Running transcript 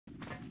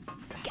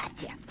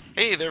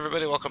Hey there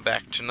everybody, welcome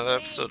back to another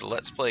episode of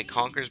Let's Play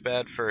Conker's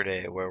Bad Fur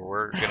Day, where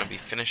we're going to be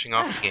finishing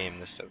off the game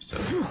this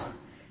episode.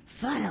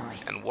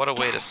 Finally. And what a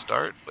way to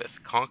start with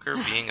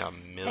Conker being a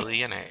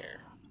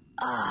millionaire.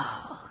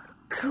 Oh,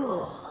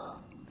 cool.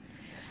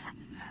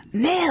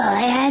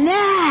 Millionaire!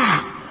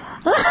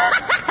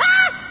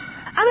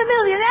 I'm a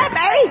millionaire,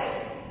 Barry!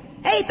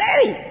 Hey,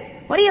 Barry!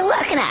 What are you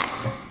looking at?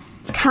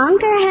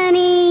 Conker,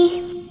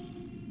 honey.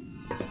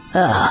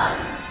 Oh,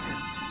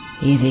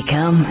 easy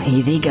come,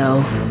 easy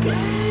go.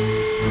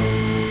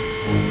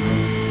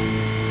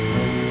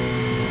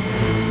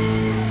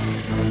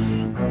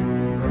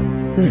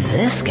 Who's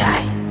this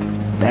guy?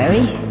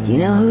 Barry, do you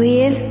know who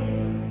he is?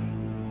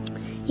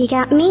 You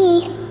got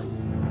me.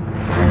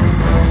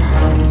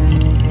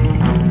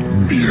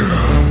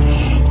 Yes,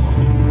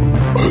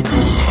 at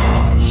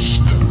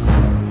last,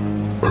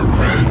 a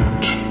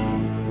red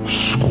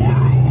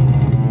squirrel.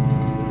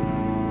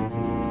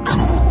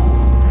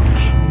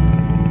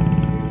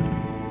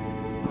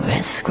 Good.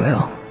 Red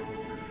squirrel.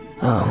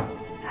 Oh,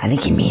 I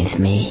think he means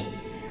me.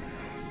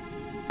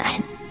 I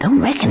don't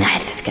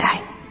recognize this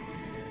guy.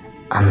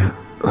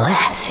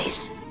 Unless he's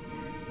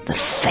the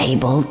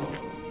fabled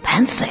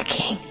Panther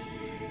King.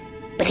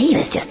 But he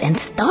was just in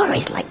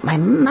stories like my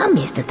mom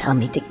used to tell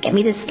me to get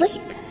me to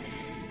sleep.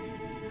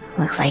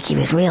 Looks like he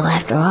was real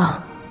after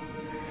all.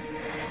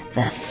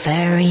 The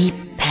furry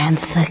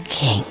Panther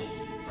King.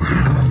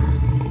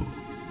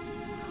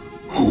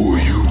 Who are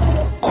you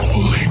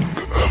calling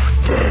a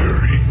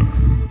fairy?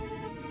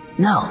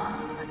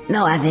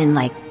 No, as in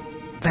like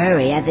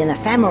furry, as in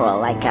ephemeral,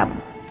 like a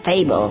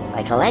fable,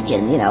 like a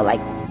legend, you know,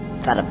 like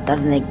sort of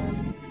doesn't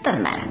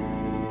matter.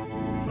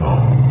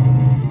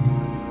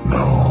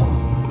 No,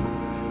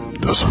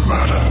 doesn't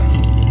matter.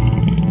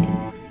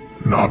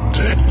 Not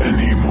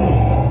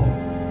anymore.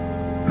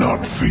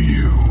 Not for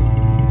you.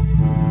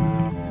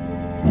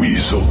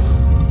 Weasel.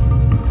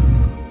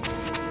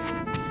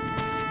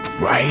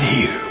 Right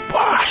here,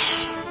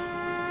 boss.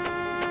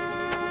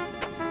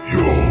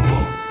 Your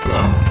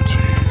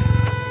bounty.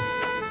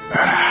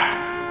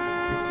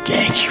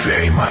 Thank you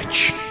very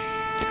much.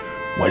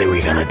 What are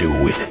we gonna do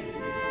with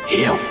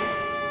him?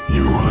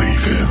 You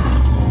leave him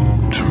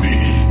to me.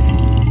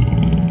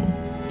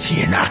 So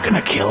you're not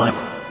gonna kill him?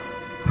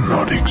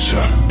 Not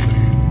exactly.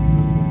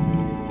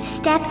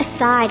 Step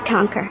aside,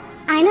 Conker.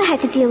 I know how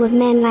to deal with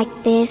men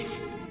like this.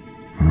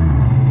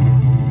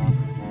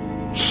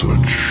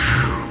 Such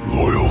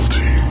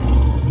loyalty.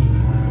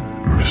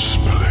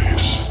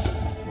 Misplaced.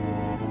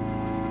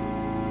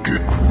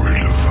 Get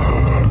rid of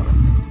her.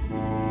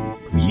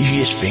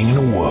 Easiest thing in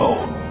the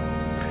world.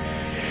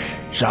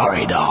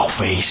 Sorry,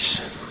 dollface.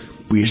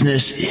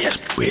 Business is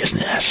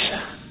business.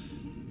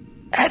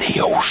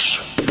 Adios.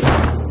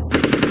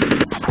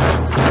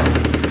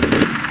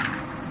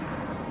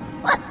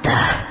 What the?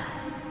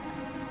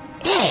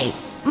 Hey,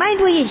 mind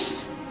where you...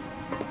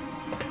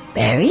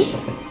 Barry?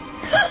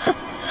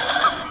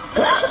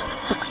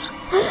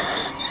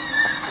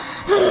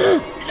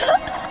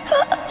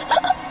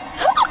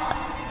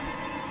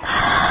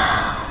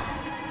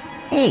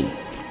 Hey,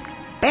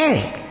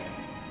 Barry.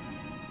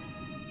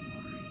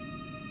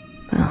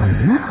 Oh,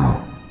 no.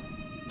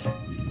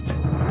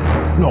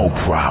 No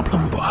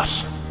problem,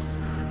 boss.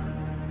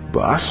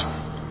 Boss,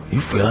 you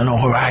feeling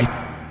all right?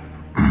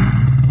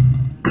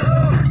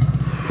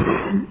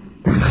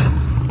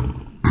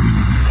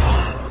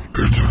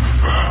 Bit of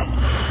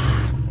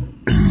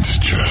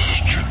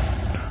indigestion.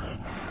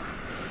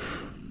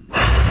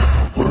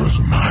 Where's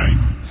my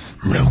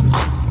milk,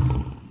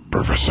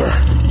 Professor?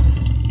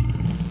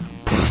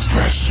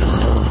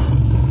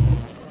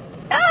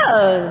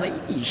 Oh,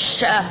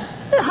 Isha.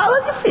 How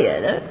are you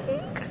feeling?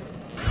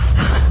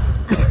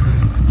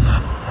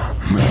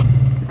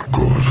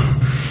 Good.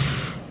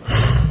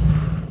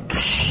 The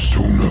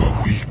sooner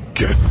we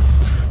get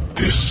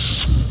this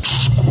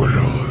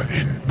squirrel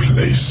in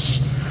place,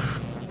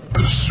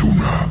 the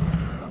sooner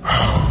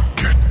I'll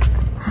get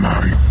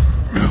my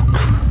milk.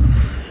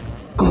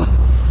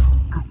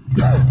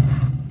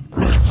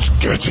 It's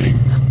getting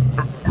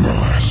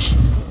worse.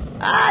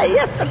 Ah,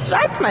 yes, that's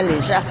right, my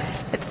Lisha.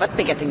 It would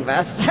be getting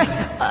worse.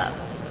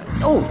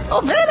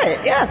 Really?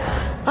 Yes.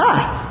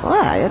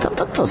 You don't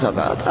look so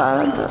good.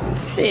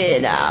 Let's see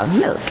now.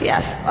 Milk,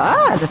 yes.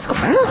 The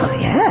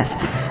squirrel, yes.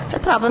 The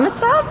problem is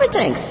solved,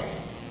 methinks.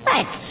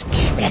 That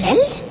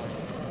squirrel?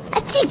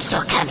 A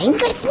jigsaw coming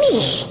with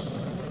me.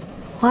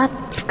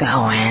 What's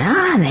going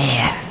on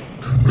here?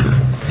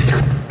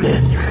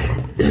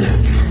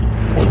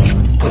 What's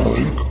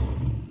going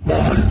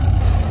on?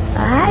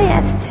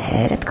 Yes,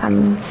 here it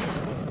comes.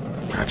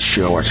 Not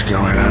sure what's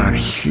going on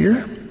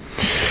here,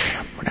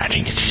 but I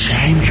think it's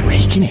time to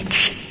make an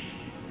exit.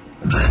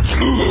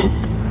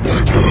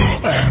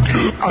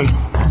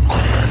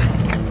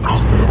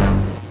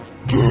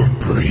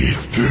 Breathe.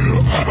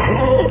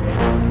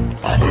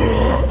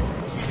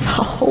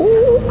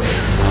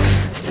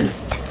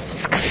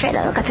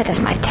 Squirrel got it as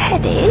my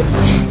teddies.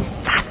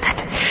 But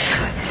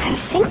I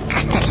think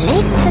the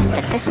latest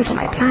addition to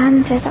my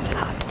plans is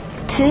about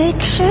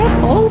take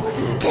shape.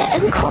 The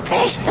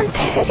incubation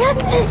period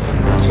is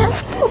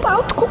just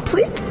about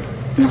complete.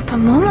 Not a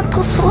moment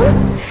too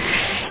soon.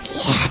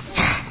 Yes,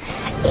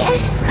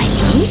 yes, my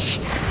liege.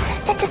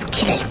 Let us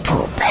kill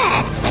 2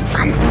 birds with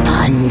 1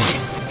 stone.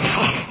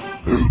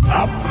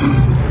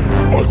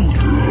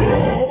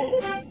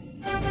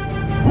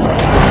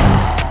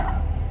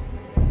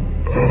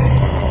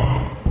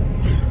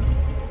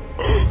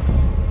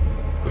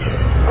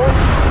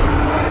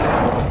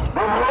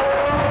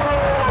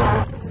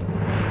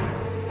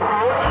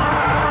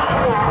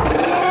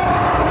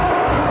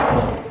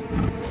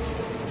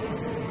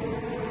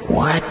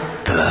 What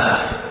the?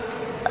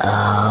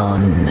 Oh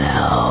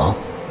no.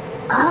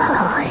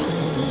 Oh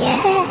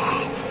yes.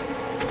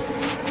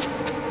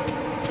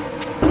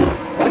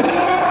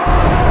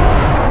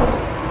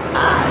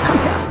 Come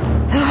here.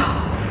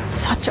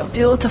 Such a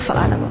beautiful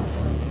animal.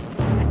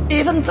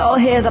 Even though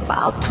he is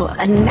about to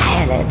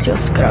annihilate you,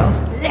 squirrel,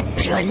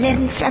 rip you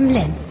limb from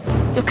limb,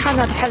 you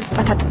cannot help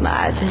but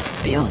admire his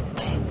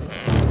beauty,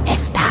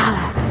 his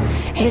power,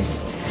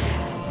 his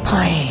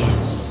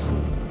poise.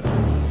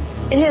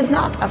 He is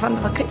not a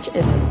wonderful creature,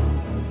 is he?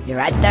 You're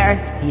right there.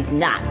 He's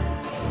not.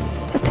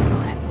 Just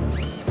ignore him.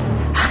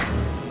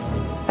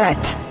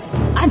 Right.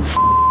 I'm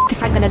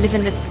if I'm gonna live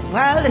in this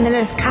world and in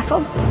this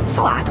castle.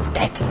 So out of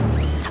date.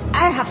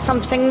 I have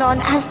something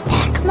known as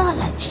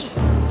technology.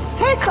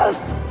 Take us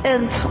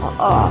into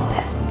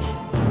orbit.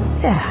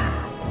 Yeah.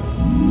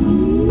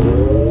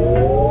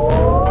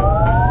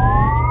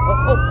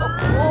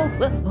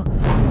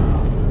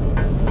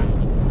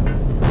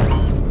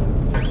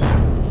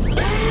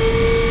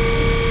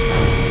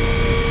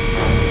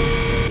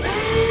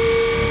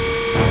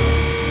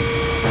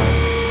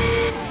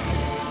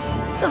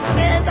 This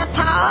is the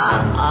power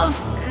of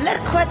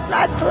liquid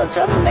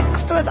nitrogen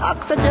mixed with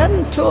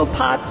oxygen, 2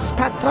 parts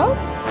petrol.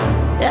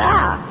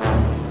 Yeah.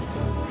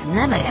 I'm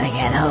never gonna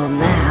get home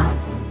now.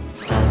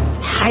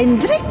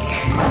 Heinrich?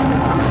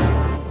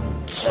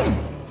 Kill.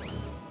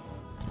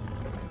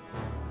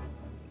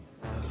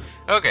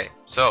 Okay,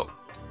 so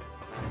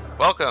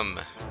welcome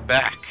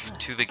back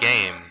to the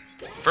game.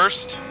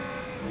 First,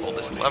 pull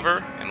this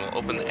lever and we'll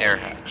open the air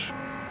hatch.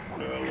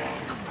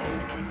 Airlock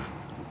open.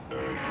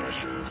 Air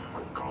pressure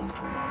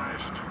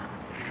compromised.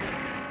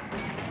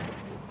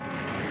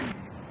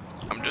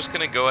 I'm just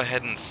gonna go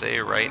ahead and say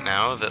right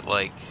now that,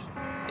 like,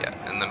 yeah,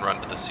 and then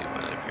run to the suit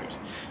when it appears.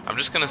 I'm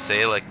just gonna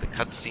say, like, the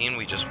cutscene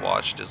we just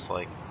watched is,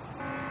 like,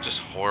 just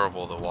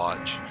horrible to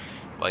watch.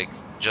 Like,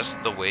 just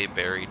the way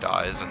Barry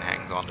dies and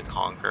hangs on to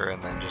Conker,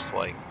 and then just,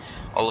 like,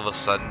 all of a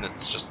sudden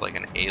it's just like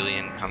an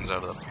alien comes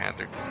out of the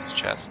Panther King's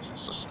chest.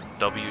 It's just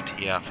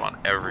WTF on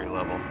every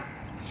level.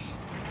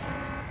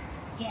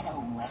 Get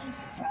away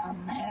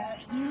from her,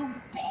 you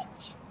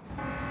bitch.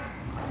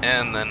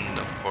 And then,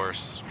 of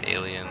course,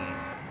 aliens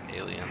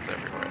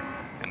everywhere.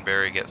 And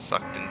Barry gets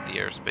sucked into the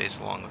airspace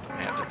along with the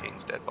Panther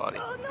King's dead body.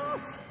 Oh no!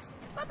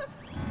 What the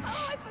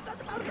I forgot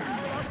about the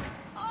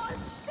Oh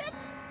shit!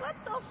 What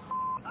the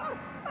Oh,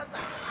 what the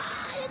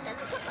I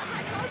didn't put the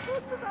high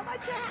boosters on my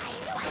chair. I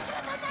knew I should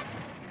have done that.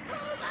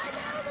 Oh my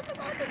God! This is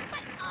going to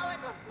spike. Oh,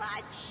 it was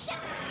fine.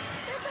 Shit!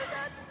 This is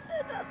it.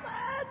 This is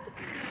bad.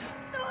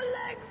 No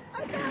legs. I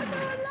got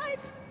no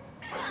life.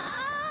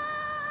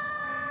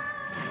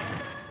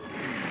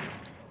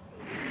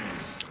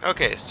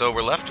 Okay, so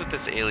we're left with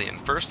this alien.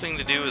 First thing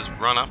to do is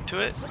run up to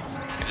it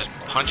and just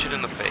punch it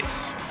in the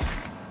face.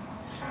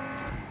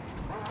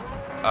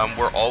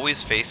 We're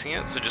always facing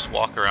it, so just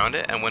walk around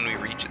it, and when we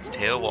reach its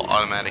tail, we'll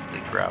automatically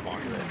grab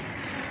onto it.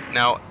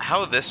 Now,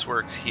 how this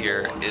works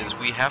here is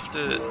we have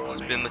to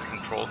spin the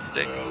control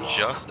stick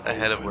just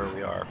ahead of where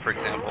we are. For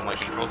example, my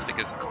control stick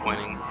is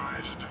pointing...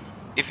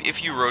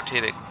 If you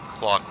rotate it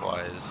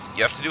clockwise,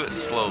 you have to do it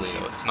slowly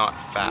though, it's not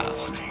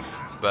fast.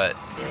 But,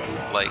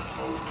 like,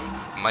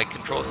 my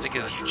control stick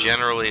is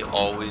generally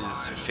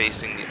always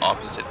facing the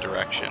opposite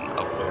direction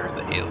of where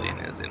the alien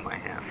is in my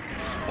hands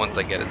once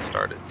I get it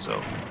started.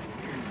 So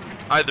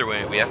either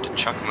way, we have to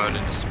chuck him out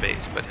into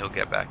space, but he'll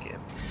get back in.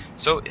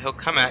 So he'll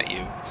come at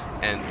you,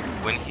 and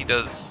when he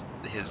does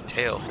his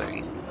tail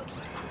thing...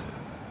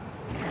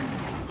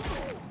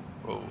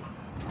 Whoa.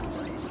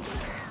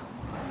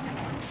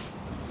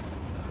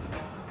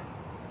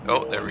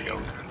 Oh, there we go.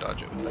 We can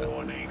dodge it with that.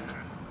 Warning.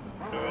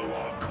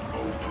 Airlock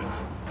open.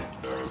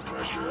 Air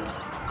pressure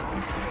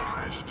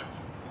compromised.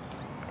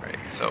 Alright,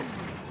 so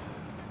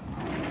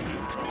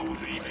Throw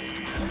the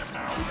alien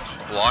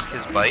out. block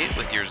his bite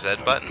with your Z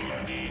button.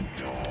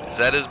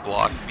 Z is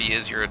block, B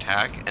is your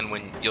attack, and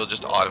when you'll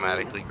just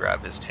automatically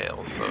grab his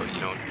tail, so you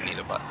don't need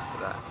a button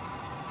for that.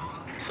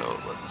 So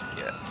let's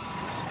get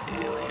this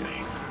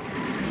alien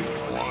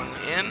flung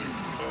in.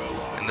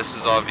 And this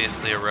is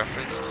obviously a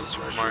reference to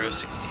Super Mario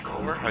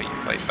 64, how you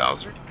fight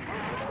Bowser.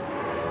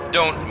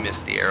 Don't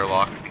miss the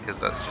airlock, because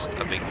that's just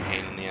a big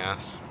pain in the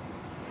ass.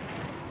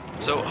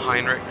 So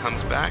Heinrich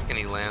comes back and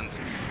he lands...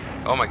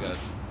 Oh my god.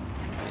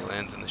 He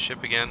lands in the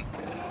ship again.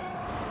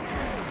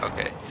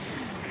 Okay.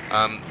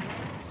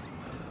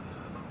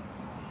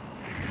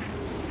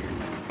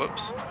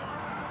 Whoops.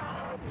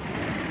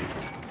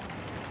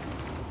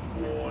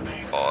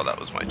 Oh, that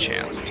was my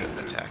chance to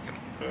attack him.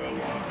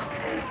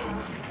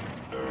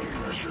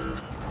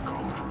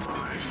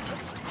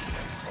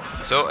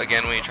 So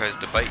again, when he tries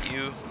to bite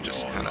you,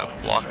 just kind of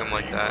block him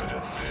like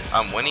that.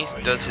 When he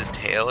does his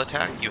tail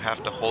attack, you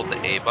have to hold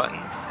the A button,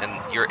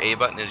 and your A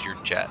button is your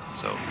jet.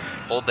 So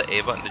hold the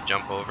A button to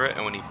jump over it,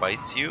 and when he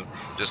bites you,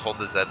 just hold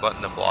the Z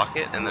button to block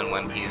it, and then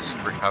when he's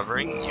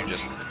recovering, you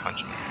just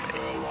punch him in the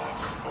face.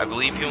 I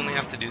believe you only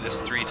have to do this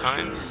 3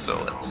 times,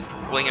 so let's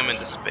fling him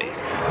into space.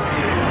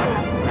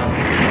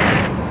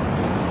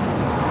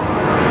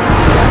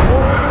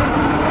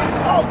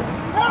 Oh,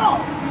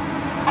 no!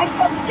 I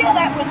thought still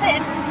that was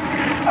it.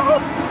 Oh,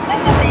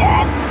 this is the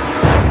end.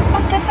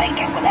 Not to think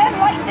it would end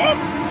like this.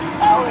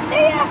 Oh,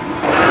 dear.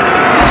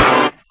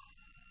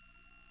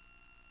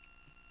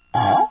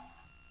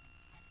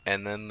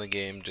 And then the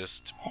game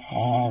just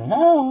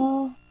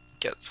Hello?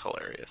 gets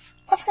hilarious.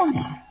 What's going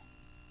on?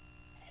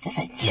 Is this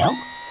a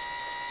joke?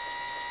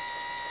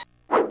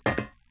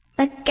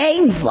 The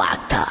game's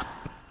locked up.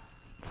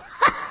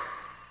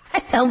 I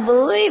don't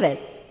believe it.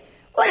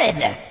 What is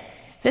this?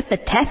 Is this the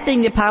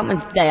testing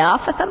department's day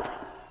off or something?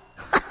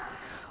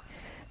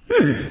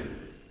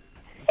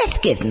 This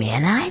gives me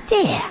an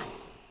idea.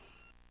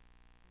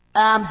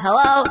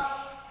 Hello?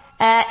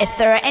 If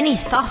there are any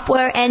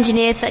software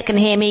engineers that can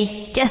hear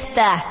me, just,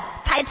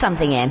 type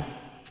something in.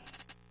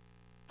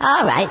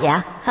 Alright,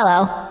 yeah,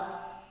 hello.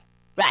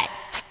 Right.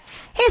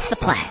 Here's the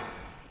plan.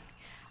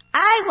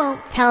 I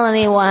won't tell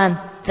anyone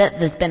that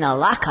there's been a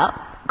lockup,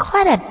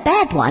 quite a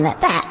bad one at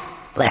that,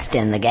 left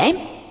in the game.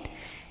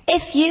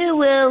 If you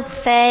will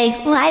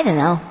say, well, I don't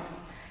know,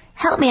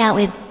 help me out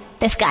with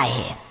this guy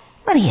here.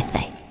 What do you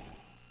think?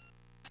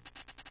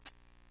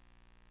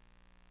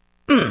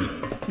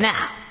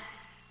 Now,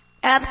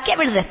 get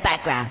rid of this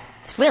background.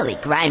 It's really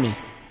grimy.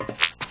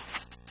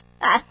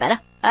 That's better.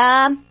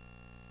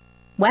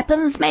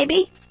 Weapons,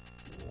 maybe?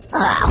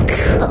 Oh,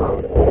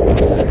 cool.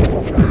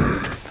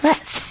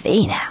 Let's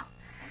see now.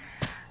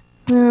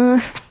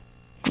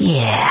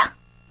 Yeah.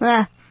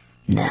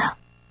 No.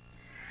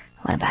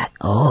 What about...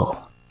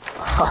 Oh.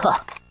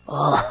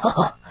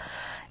 Oh.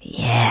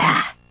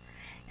 Yeah.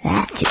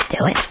 That should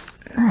do it.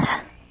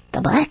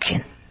 Double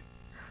action.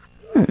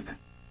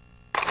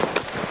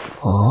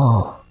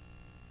 Oh.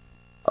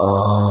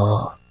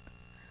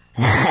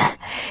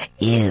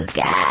 You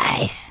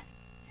guys.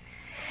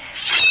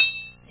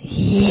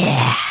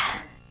 Yeah.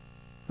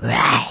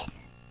 Right.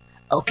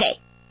 Okay.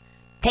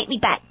 Take me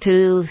back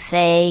to,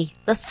 say,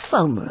 the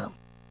throne room.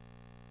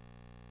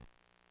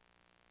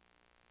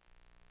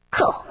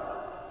 Cool.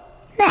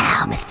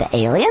 Now, Mr.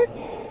 Alien.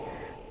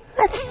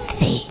 Let's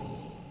see.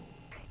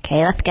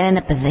 Okay, let's get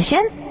into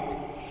position.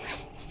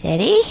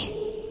 Steady.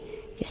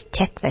 Just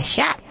check the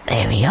shot.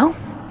 There we go.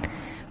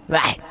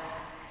 Right.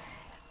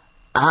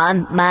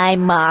 On my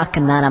mark,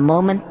 not a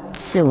moment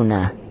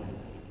sooner.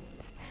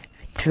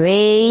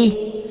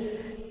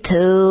 3,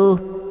 2,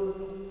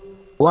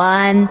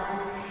 1,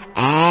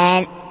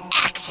 and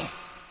action.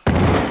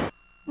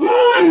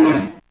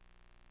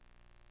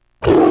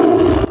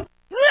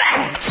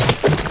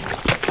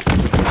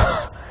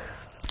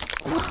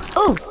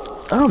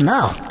 Oh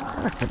no.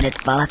 That's a bit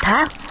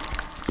volatile.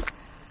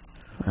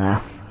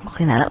 Well, we'll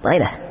clean that up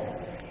later.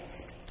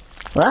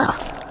 Well,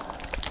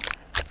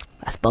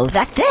 I suppose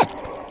that's it.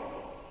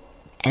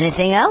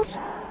 Anything else?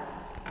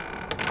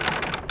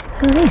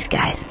 Who are these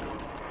guys?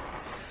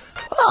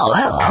 Oh,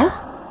 hello.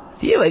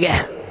 It's you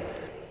again.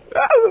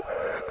 Oh,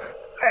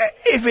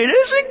 if it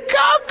isn't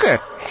Conker.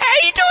 How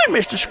you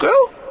doing, Mr.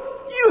 Screw?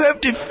 You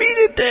have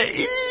defeated the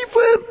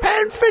evil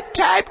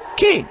panther-type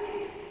king.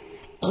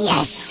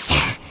 Yes.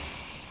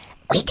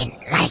 We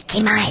didn't like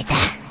him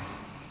either.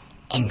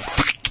 In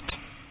fact,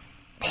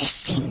 there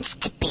seems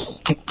to be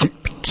an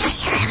empty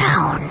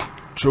throne.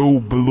 So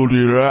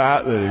bloody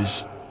right there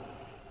is.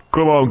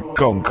 Come on,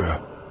 Conker.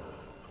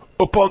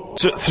 Up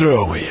onto the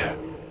throne with you.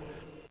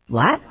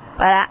 What?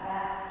 But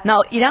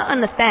no, you don't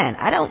understand.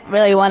 I don't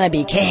really want to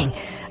be king.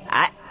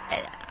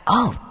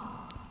 Oh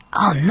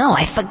no,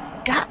 I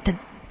forgot to...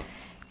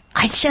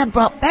 I should have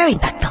brought Barry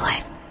back to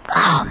life.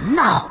 Oh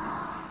no.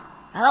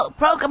 Hello,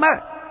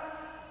 programmer.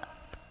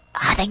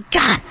 Thank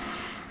God.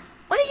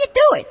 What are you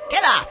doing?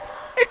 Get off.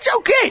 It's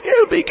okay,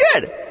 it'll be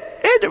good.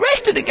 And the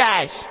rest of the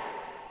guys.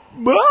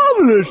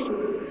 Marvelous.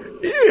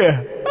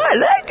 Yeah, I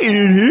like it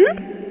in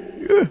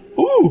here.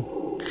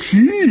 Oh,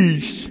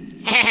 cheese.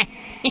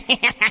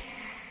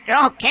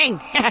 Oh, King.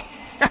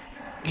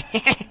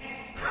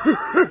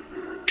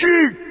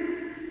 King,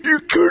 you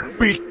couldn't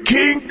be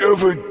king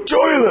of a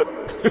toilet.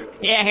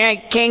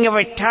 Yeah, king of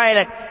a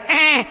toilet.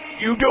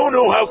 You don't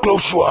know how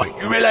close you are.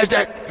 You realize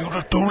that? You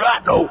just do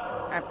not know.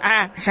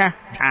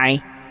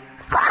 Sorry.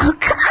 Oh,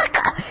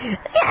 Conker.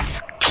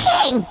 Yes,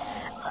 king.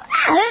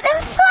 How did I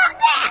thought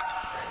that?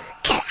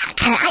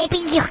 Can I be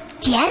your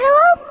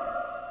general?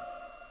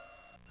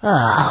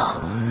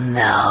 Oh,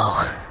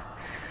 no.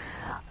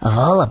 Of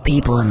all the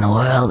people in the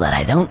world that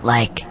I don't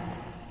like,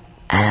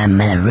 I'm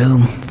in a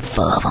room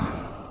full of them.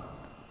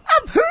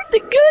 I've heard the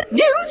good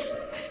news.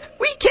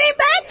 We came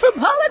back from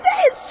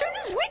holiday as soon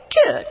as we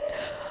could.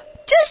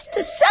 just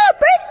to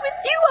celebrate with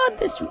you on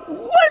this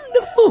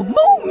wonderful,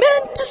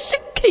 momentous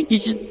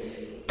occasion.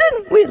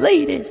 Didn't we,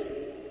 ladies?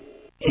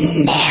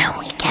 There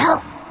we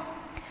go.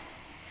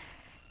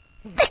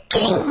 The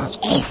king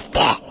is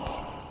dead.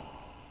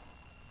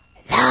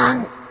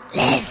 Long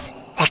live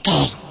the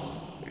king.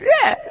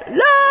 Yeah,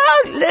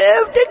 long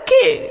live the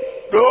king.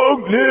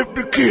 Long live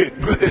the king.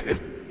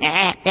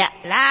 Yeah,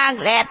 long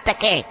live the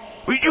king.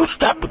 Will you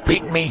stop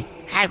repeating me?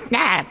 I'm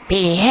not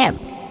beating him.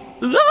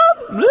 Long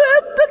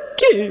live the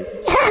king.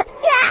 Yeah,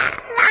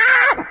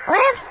 long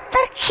live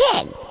the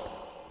king.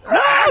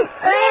 Long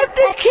live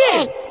the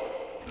king.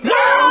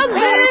 Long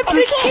live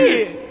the king.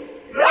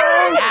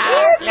 Long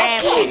live the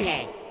king.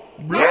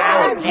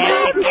 Long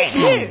live the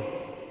king.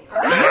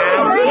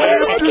 Long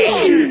live the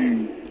king.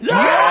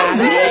 Long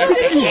live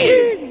the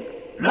king.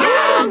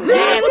 Long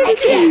live the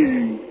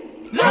king.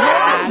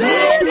 Long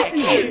live the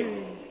king.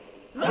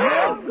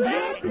 Long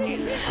live the king.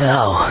 So,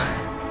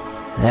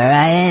 there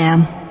I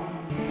am.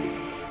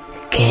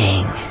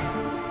 King.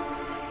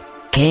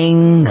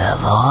 King of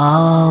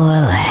all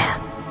the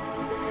land.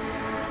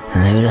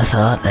 And who'd have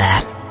thought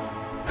that?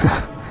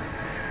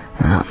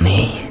 Not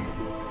me.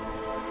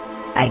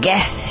 I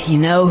guess you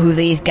know who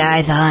these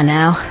guys are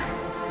now?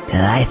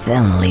 'Cause I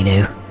certainly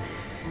do.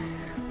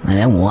 I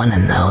don't want to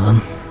know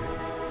them.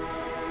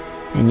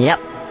 And yep,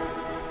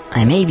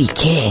 I may be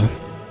king.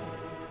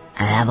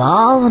 I have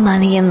all the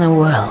money in the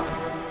world.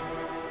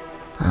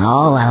 And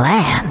all the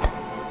land.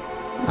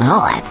 And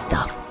all that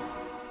stuff.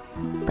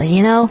 But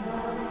you know,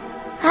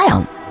 I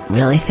don't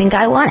really think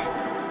I want it.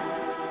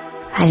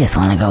 I just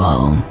want to go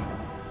home.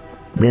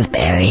 With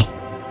Barry.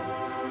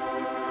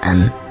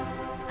 And,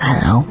 I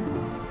don't know,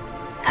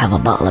 have a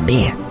bottle of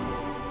beer.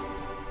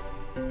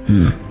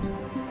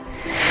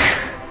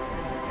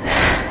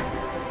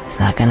 It's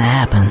not gonna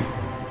happen.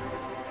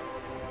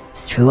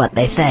 It's true what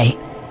they say.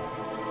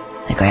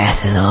 The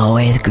grass is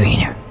always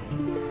greener.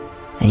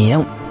 And you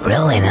don't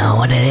really know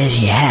what it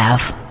is you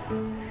have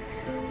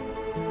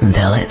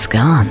until it's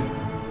gone.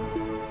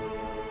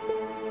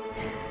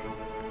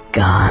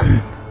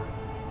 Gone.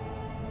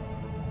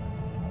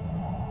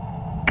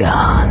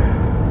 Gone.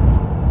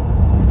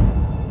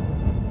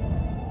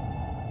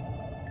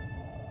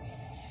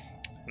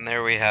 And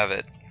there we have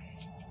it.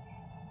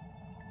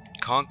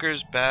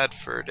 Conker's Bad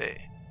Fur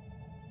Day.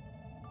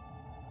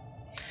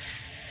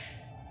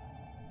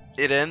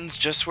 It ends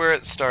just where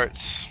it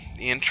starts.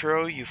 The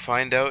intro, you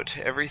find out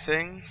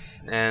everything,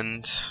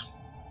 and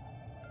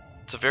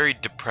it's a very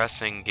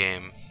depressing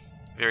game.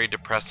 Very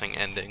depressing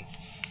ending.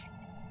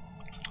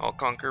 All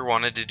Conker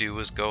wanted to do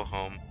was go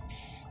home.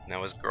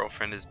 Now his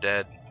girlfriend is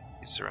dead.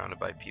 He's surrounded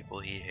by people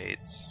he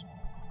hates.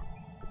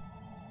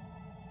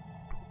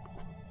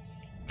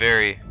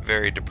 Very,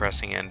 very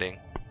depressing ending.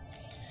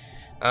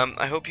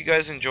 I hope you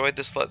guys enjoyed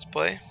this Let's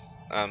Play.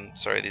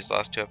 Sorry, these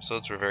last two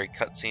episodes were very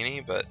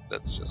cutscene-y, but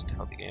that's just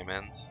how the game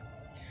ends.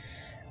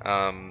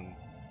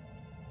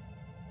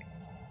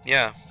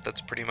 Yeah,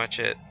 that's pretty much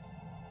it.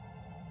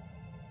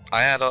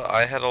 I had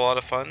a lot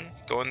of fun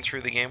going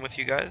through the game with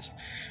you guys.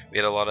 We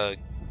had a lot of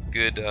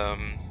good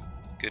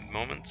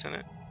moments in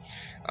it.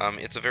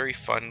 It's a very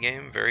fun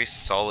game, very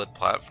solid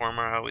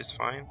platformer, I always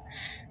find.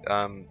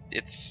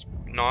 It's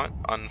not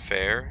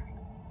unfair.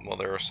 Well,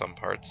 there are some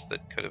parts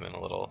that could have been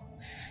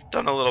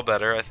done a little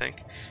better, I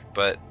think.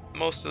 But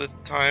most of the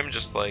time,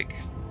 just like,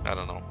 I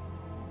don't know.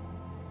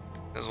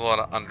 There's a lot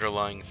of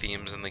underlying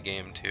themes in the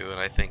game too, and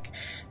I think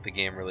the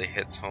game really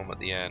hits home at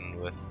the end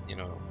with, you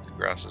know, the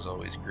grass is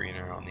always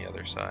greener on the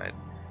other side.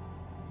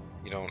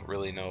 You don't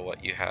really know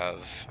what you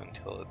have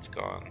until it's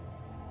gone.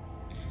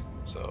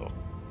 So,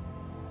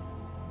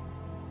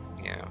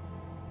 yeah.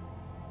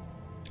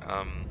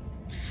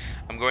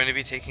 I'm going to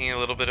be taking a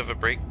little bit of a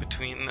break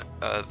between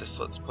this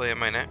Let's Play and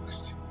my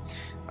next.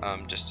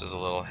 Just as a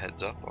little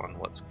heads up on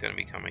what's going to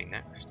be coming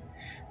next.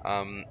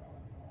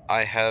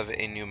 I have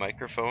a new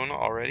microphone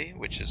already,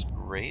 which is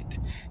great.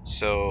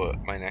 So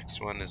my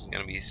next one isn't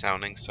going to be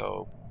sounding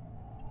so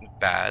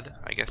bad,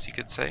 I guess you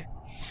could say.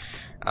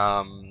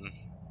 Other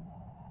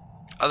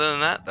than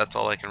that, that's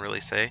all I can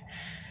really say.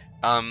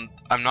 I'm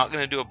not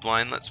going to do a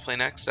blind Let's Play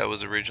next. I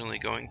was originally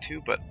going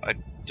to, but I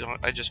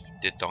just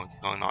did Donkey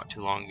Kong not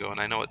too long ago, and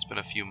I know it's been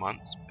a few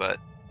months, but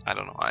I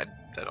don't know. I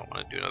don't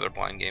want to do another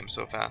blind game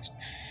so fast.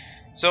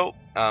 So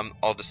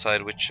I'll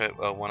decide which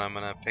one I'm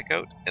going to pick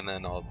out, and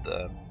then I'll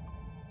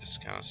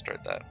just kind of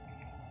start that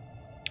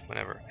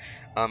whenever.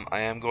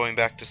 I am going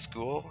back to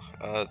school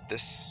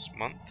this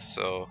month,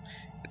 so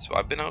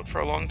I've been out for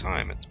a long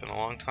time. It's been a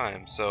long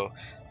time, so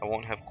I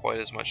won't have quite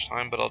as much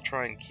time, but I'll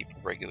try and keep a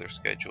regular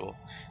schedule.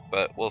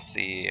 But we'll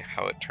see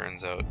how it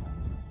turns out,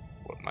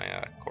 what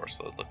my course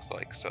load looks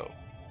like. So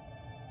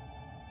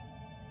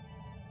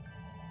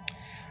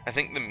I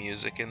think the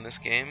music in this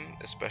game,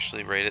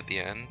 especially right at the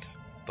end,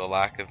 the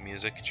lack of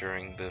music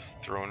during the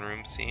throne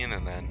room scene,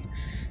 and then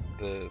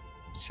the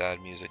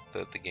sad music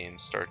that the game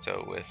starts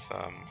out with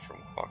from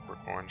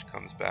Clockwork Orange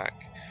comes back.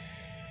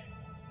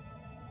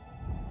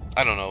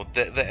 I don't know,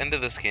 the end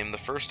of this game, the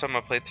first time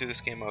I played through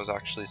this game, I was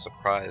actually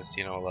surprised,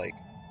 you know, like,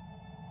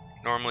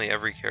 Normally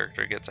every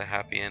character gets a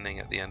happy ending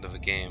at the end of a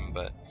game,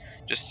 but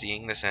just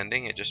seeing this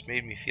ending, it just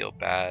made me feel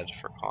bad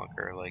for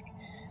Conker. Like,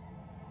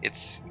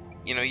 it's,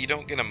 you know, you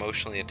don't get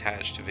emotionally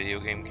attached to video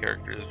game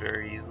characters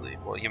very easily.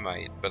 Well, you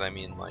might, but I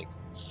mean, like,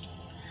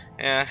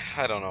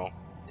 I don't know.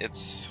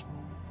 It's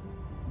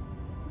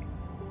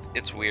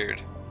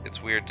weird.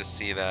 It's weird to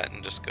see that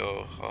and just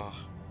go, oh,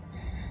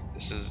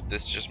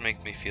 this just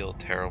makes me feel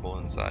terrible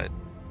inside.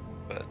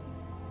 But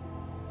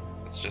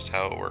it's just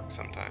how it works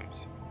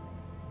sometimes.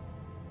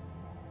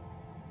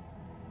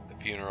 The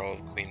Funeral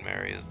of Queen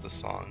Mary is the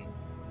song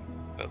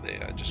that they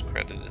just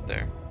credited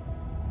there.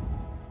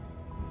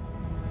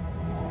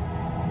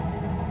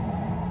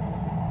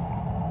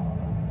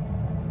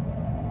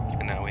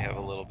 And now we have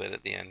a little bit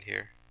at the end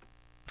here.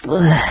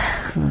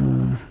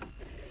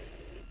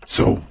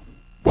 So,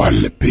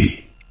 what'll it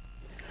be?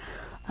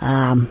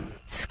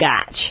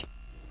 Scotch.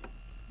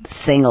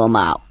 Single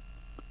malt.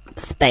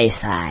 Space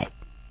side.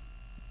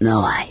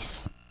 No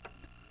ice.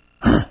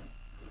 Huh.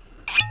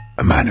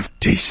 A man of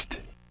taste.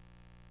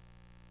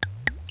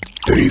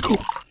 There you go.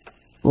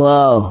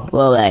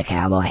 Whoa there,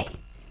 cowboy.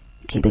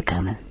 Keep it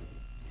coming.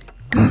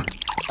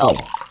 Oh,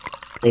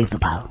 leave the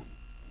bottle.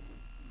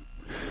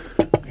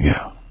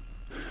 Yeah.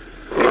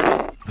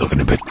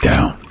 Looking a bit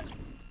down.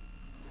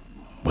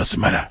 What's the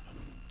matter?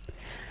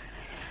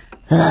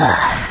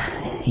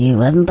 You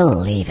wouldn't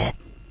believe it.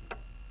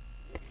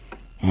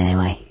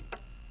 Anyway,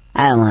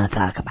 I don't want to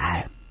talk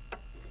about it.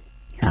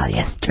 I'll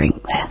just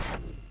drink this.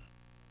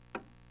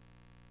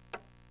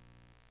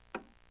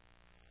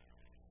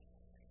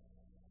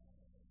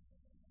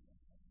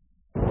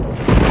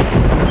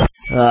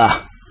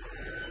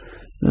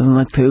 Doesn't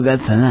look too good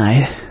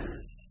tonight.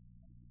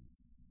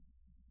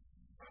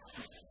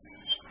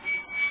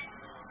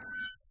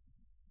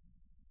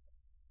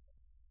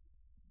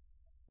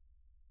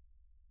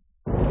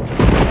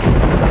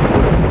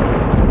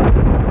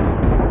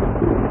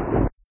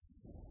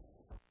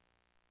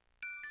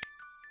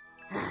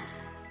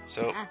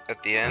 So,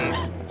 at the end,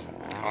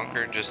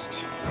 Conker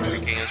just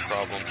drinking his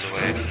problems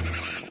away.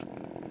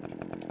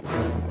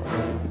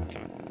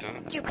 Dun,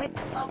 dun. Stupid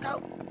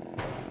logo.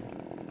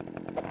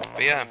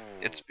 But yeah,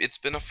 it's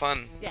been a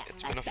fun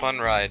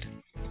ride.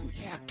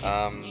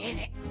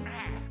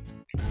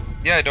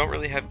 Yeah, I don't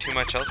really have too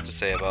much else to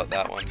say about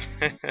that one,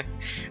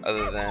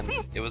 other than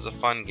it was a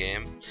fun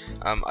game.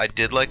 I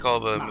did like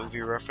all the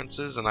movie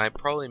references, and I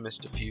probably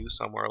missed a few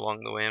somewhere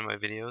along the way in my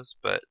videos,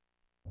 but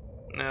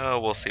no,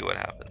 we'll see what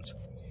happens.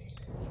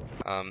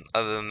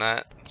 Other than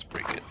that, it's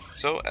pretty good.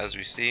 So, as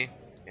we see,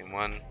 game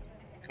 1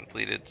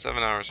 completed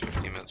 7 hours,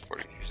 50 minutes,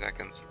 43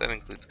 seconds. That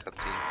includes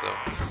cutscenes, so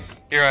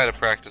here I had a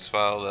practice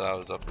file that I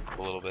was up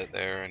a little bit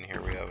there, and here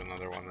we have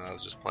another one that I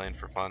was just playing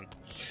for fun.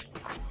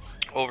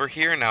 Over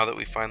here, now that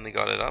we finally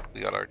got it up,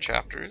 we got our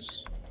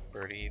chapters,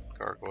 Birdie,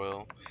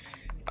 Gargoyle.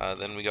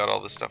 Then we got all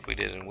the stuff we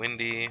did in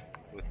Windy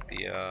with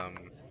the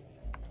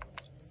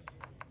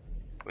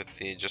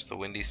just the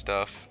Windy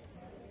stuff.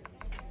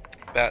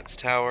 Bat's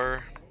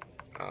Tower,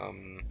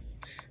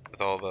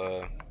 with all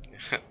the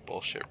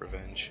bullshit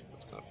revenge.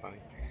 That's kind of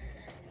funny.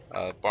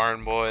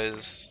 Barn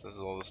Boys. This is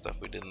all the stuff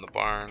we did in the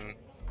barn.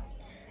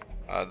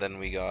 Then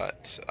we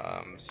got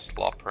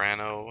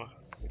Sloprano,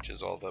 which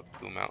is all the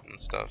Pooh Mountain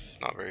stuff.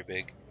 Not very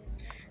big.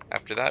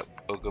 After that,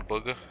 Ooga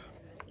Booga.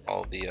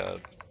 All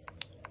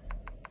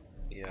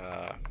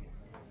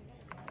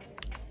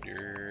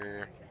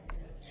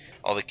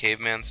all the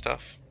caveman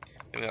stuff.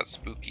 Then we got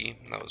Spooky.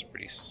 That was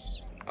pretty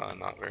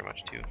not very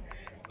much too.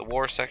 The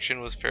war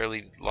section was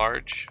fairly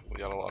large. We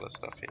got a lot of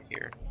stuff in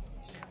here.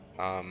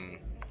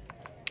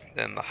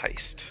 Then the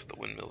heist. The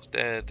windmill's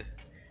dead.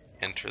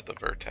 Enter the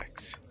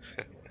vertex.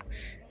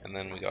 And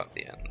then we got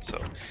the end.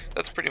 So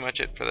that's pretty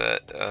much it for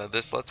that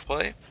this Let's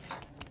Play.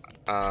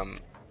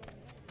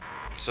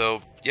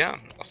 So yeah,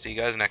 I'll see you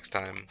guys next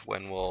time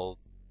when we'll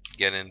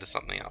get into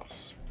something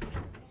else.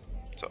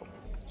 So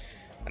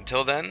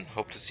until then,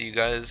 hope to see you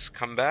guys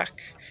come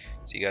back.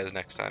 See you guys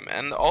next time.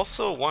 And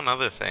also one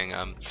other thing,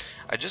 I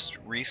just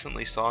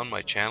recently saw on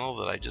my channel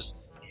that I just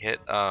hit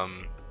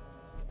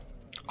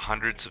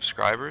 100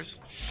 subscribers.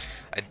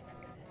 I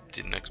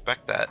didn't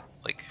expect that.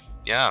 Like,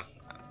 yeah,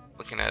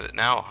 looking at it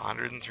now,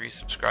 103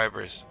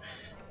 subscribers.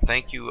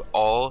 Thank you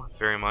all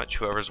very much,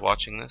 whoever's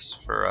watching this,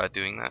 for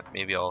doing that.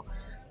 Maybe I'll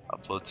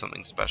upload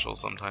something special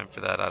sometime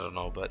for that, I don't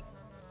know, but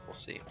we'll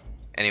see.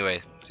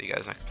 Anyway, see you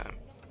guys next time.